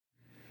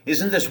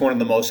Isn't this one of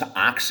the most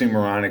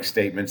oxymoronic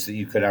statements that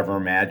you could ever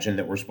imagine,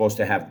 that we're supposed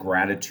to have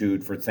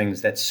gratitude for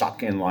things that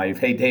suck in life?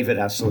 Hey, David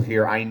Essel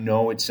here. I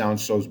know it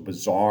sounds so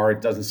bizarre.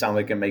 It doesn't sound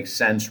like it makes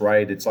sense,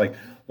 right? It's like,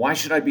 why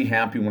should I be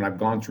happy when I've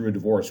gone through a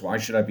divorce? Why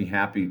should I be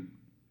happy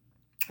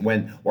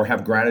or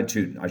have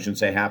gratitude? I shouldn't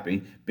say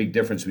happy, big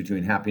difference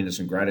between happiness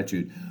and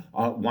gratitude.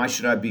 Why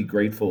should I be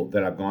grateful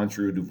that I've gone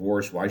through a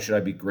divorce? Why should I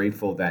be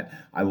grateful that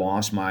I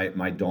lost my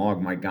dog?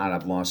 My God,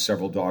 I've lost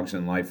several dogs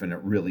in life and it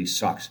really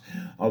sucks.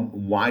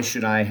 Why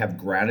should I have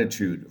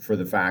gratitude for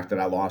the fact that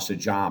I lost a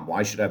job?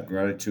 Why should I have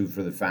gratitude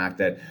for the fact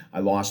that I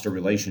lost a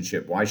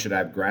relationship? Why should I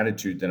have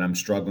gratitude that I'm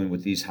struggling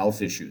with these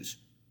health issues?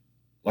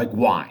 Like,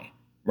 why?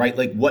 Right?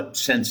 Like, what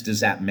sense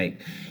does that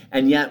make?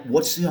 And yet,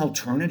 what's the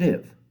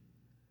alternative?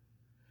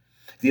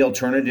 The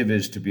alternative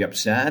is to be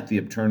upset. The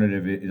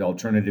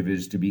alternative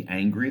is to be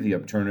angry. The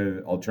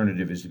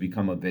alternative is to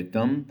become a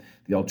victim.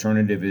 The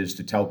alternative is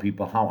to tell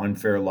people how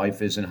unfair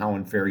life is and how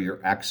unfair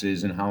your ex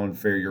is and how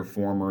unfair your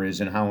former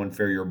is and how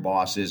unfair your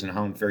boss is and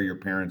how unfair your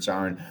parents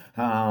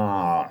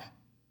are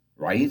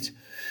right?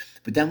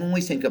 But then when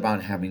we think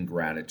about having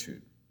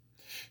gratitude,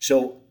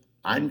 so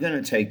I'm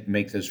going to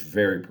make this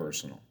very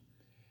personal.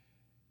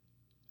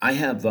 I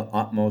have the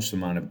utmost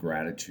amount of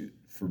gratitude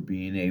for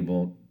being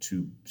able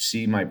to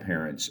see my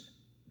parents,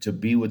 to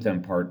be with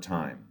them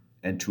part-time,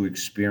 and to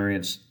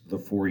experience the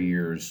 4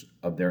 years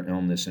of their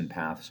illness and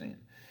passing.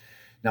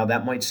 Now,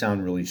 that might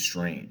sound really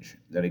strange,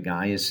 that a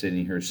guy is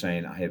sitting here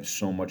saying, I have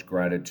so much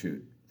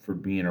gratitude for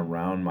being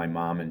around my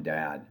mom and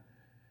dad,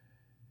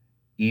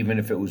 even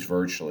if it was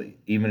virtually,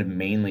 even if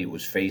mainly it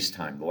was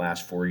FaceTime, the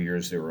last 4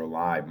 years they were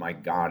alive. My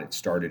God, it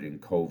started in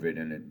COVID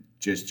and it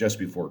just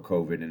before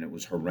COVID, and it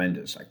was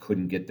horrendous. I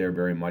couldn't get there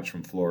very much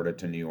from Florida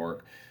to New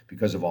York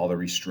because of all the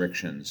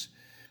restrictions,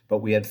 but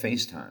we had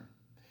FaceTime.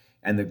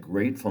 And the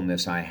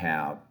gratefulness I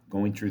have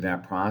going through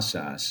that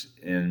process,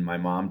 and my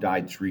mom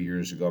died 3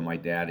 years ago, my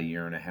dad a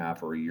year and a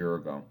half or a year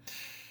ago.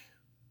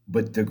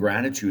 But the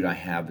gratitude I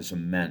have is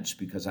immense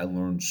because I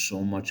learned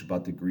so much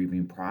about the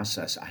grieving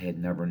process I had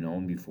never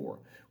known before.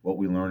 What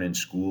we learn in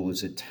school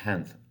is a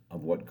tenth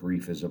of what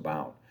grief is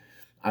about.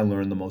 I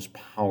learned the most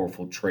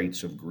powerful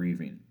traits of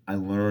grieving. I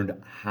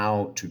learned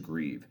how to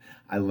grieve.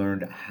 I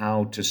learned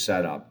how to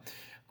set up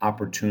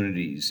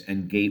opportunities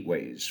and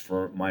gateways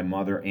for my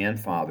mother and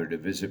father to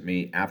visit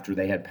me after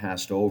they had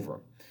passed over.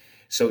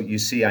 So you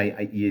see,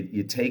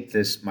 you take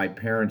this, my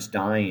parents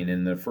dying,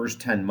 in the first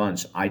 10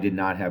 months, I did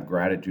not have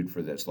gratitude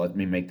for this. Let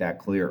me make that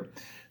clear.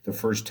 The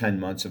first 10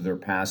 months of their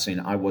passing,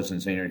 I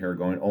wasn't sitting here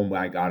going, oh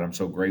my God, I'm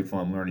so grateful.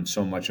 I'm learning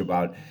so much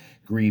about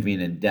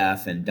grieving and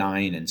death and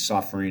dying and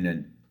suffering.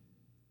 And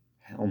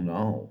hell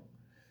no.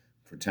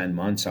 For 10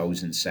 months, I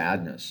was in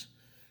sadness.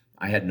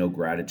 I had no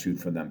gratitude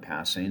for them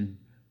passing.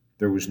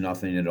 There was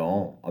nothing at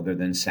all other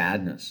than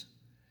sadness.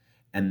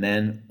 And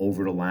then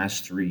over the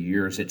last 3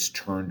 years, it's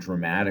turned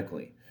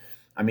dramatically.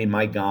 I mean,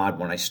 my God,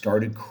 when I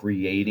started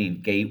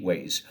creating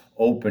gateways,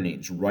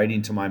 openings,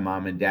 writing to my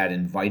mom and dad,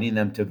 inviting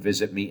them to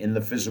visit me in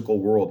the physical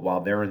world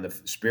while they're in the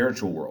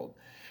spiritual world.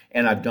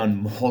 And I've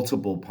done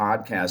multiple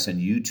podcasts and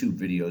YouTube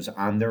videos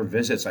on their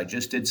visits. I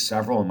just did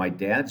several of my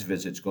dad's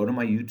visits. Go to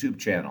my YouTube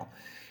channel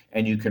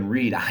and you can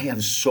read. I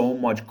have so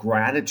much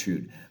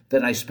gratitude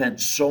that I spent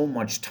so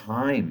much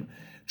time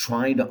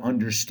trying to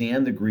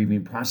understand the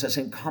grieving process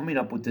and coming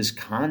up with this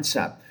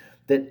concept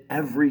that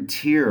every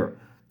tear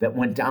that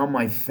went down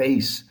my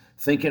face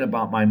thinking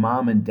about my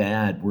mom and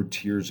dad were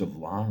tears of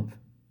love.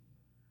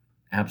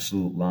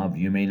 Absolute love.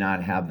 You may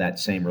not have that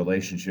same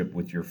relationship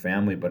with your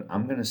family, but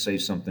I'm going to say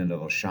something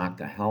that'll shock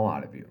the hell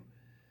out of you.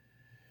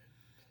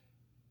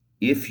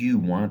 If you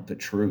want the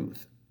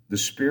truth, the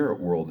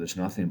spirit world is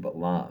nothing but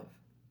love.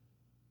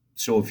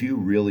 So if you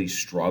really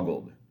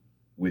struggled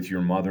with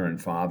your mother and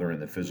father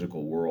in the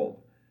physical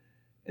world,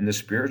 in the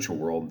spiritual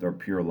world, they're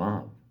pure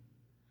love.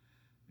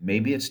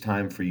 Maybe it's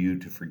time for you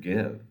to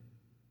forgive.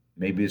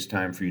 Maybe it's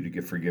time for you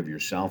to forgive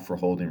yourself for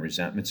holding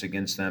resentments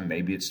against them.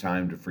 Maybe it's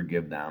time to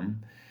forgive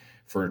them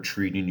for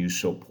treating you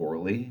so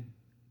poorly.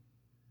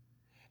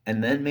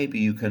 And then maybe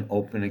you can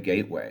open a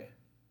gateway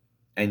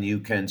and you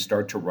can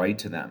start to write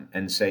to them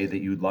and say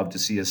that you'd love to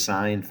see a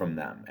sign from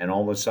them. And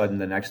all of a sudden,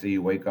 the next day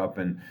you wake up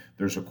and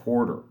there's a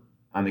quarter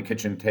on the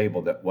kitchen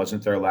table that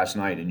wasn't there last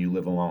night and you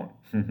live alone.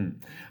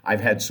 I've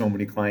had so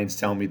many clients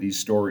tell me these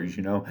stories.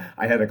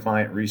 I had a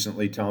client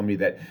recently tell me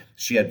that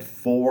she had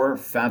 4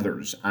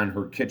 feathers on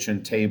her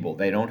kitchen table.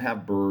 They don't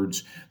have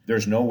birds.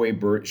 There's no way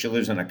she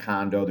lives in a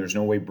condo. There's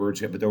no way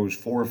birds get, but there was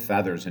 4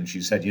 feathers. And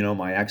she said,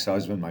 my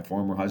ex-husband, my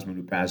former husband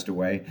who passed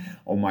away,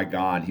 oh my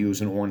God, he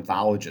was an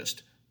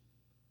ornithologist,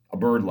 a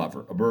bird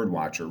lover, a bird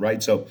watcher,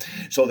 right? So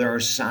there are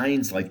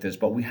signs like this,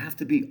 but we have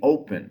to be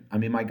open. I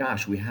mean, my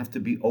gosh, we have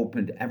to be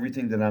open to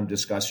everything that I'm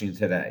discussing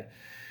today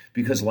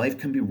because life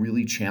can be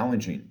really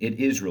challenging. It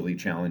is really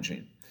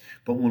challenging.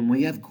 But when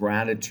we have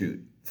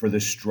gratitude for the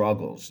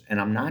struggles, and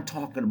I'm not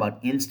talking about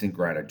instant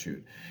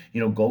gratitude,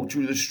 go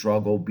through the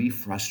struggle, be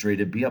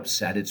frustrated, be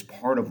upset. It's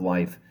part of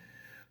life.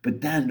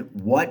 But then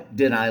what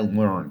did I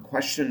learn?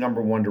 Question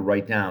number one to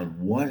write down.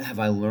 What have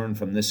I learned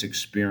from this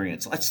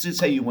experience? Let's just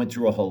say you went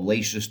through a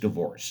hellacious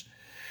divorce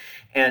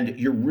and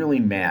you're really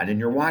mad and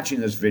you're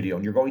watching this video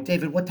and you're going,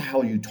 David, what the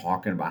hell are you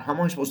talking about? How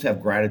am I supposed to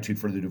have gratitude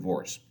for the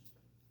divorce?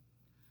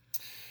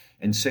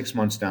 And 6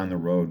 months down the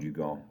road, you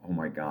go, oh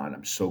my God,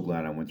 I'm so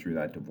glad I went through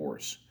that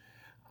divorce.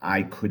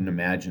 I couldn't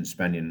imagine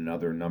spending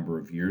another number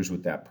of years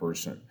with that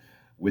person,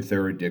 with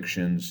their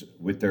addictions,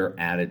 with their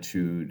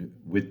attitude,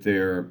 with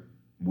their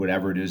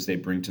whatever it is they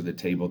bring to the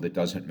table that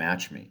doesn't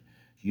match me.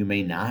 You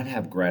may not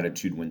have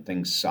gratitude when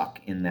things suck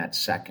in that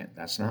second.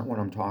 That's not what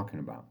I'm talking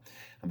about.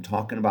 I'm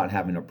talking about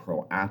having a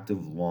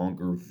proactive,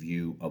 longer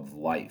view of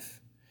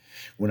life.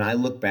 When I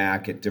look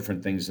back at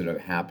different things that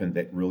have happened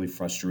that really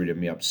frustrated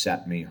me,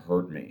 upset me,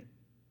 hurt me,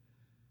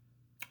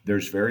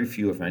 there's very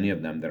few, if any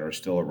of them, that are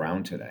still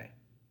around today.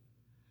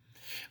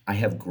 I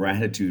have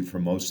gratitude for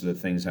most of the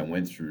things I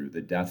went through,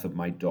 the death of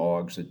my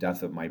dogs, the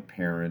death of my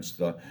parents,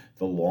 the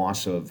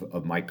loss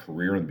of my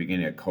career in the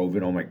beginning of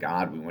COVID. Oh my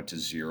God, we went to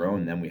zero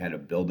and then we had to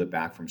build it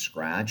back from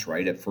scratch,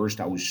 right? At first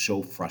I was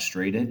so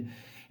frustrated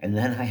and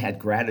then I had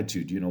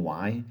gratitude. Do you know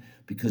why?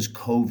 Because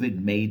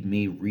COVID made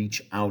me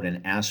reach out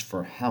and ask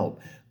for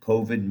help.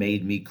 COVID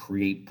made me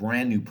create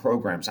brand new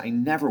programs I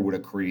never would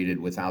have created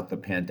without the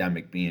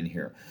pandemic being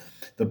here.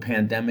 The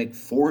pandemic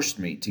forced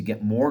me to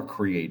get more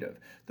creative.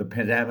 The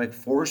pandemic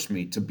forced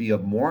me to be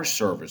of more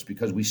service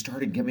because we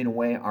started giving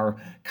away our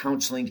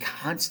counseling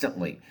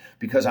constantly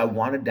because I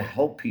wanted to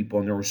help people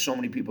and there were so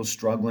many people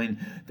struggling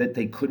that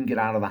they couldn't get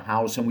out of the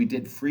house and we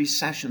did free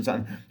sessions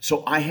on.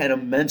 So I had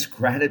immense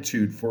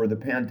gratitude for the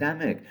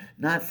pandemic,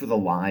 not for the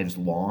lives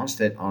lost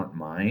that aren't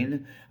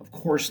mine. Of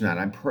course not.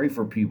 I pray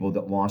for people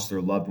that lost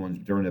their loved ones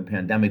during the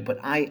pandemic, but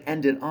I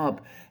ended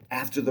up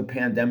after the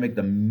pandemic,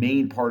 the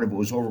main part of it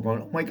was over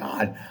going, oh my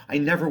God, I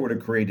never would have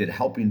created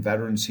helping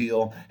veterans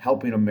heal,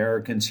 helping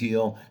Americans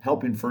heal,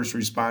 helping first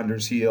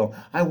responders heal.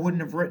 I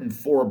wouldn't have written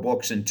 4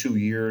 books in 2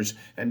 years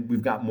and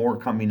we've got more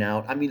coming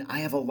out. I mean, I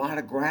have a lot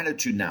of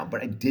gratitude now,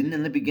 but I didn't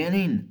in the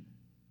beginning.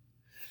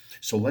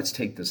 So let's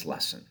take this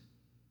lesson.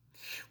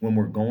 When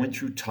we're going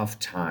through tough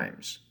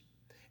times,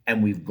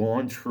 and we've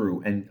gone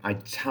through, and I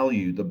tell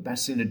you, the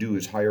best thing to do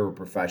is hire a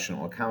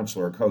professional, a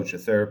counselor, a coach, a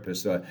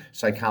therapist, a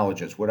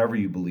psychologist, whatever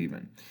you believe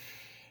in.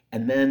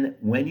 And then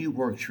when you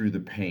work through the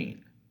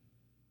pain,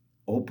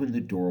 open the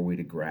doorway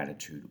to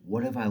gratitude.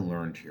 What have I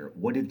learned here?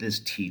 What did this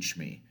teach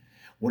me?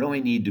 What do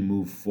I need to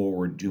move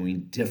forward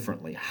doing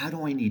differently? How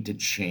do I need to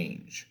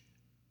change?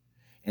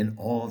 And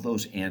all of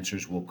those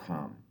answers will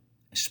come,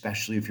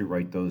 especially if you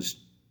write those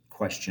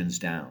questions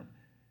down.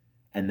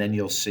 And then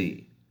you'll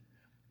see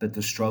that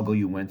the struggle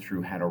you went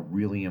through had a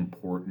really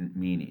important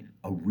meaning,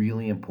 a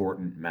really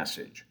important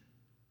message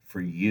for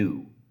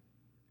you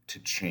to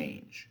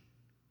change.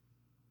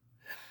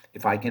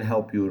 If I can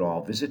help you at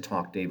all, visit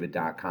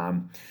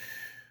talkdavid.com.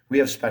 We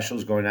have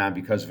specials going on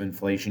because of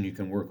inflation. You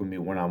can work with me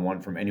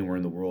one-on-one from anywhere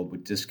in the world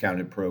with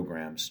discounted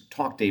programs.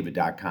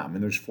 Talkdavid.com.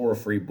 And there's 4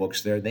 free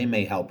books there. They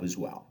may help as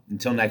well.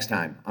 Until next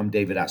time, I'm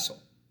David Essel.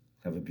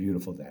 Have a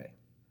beautiful day.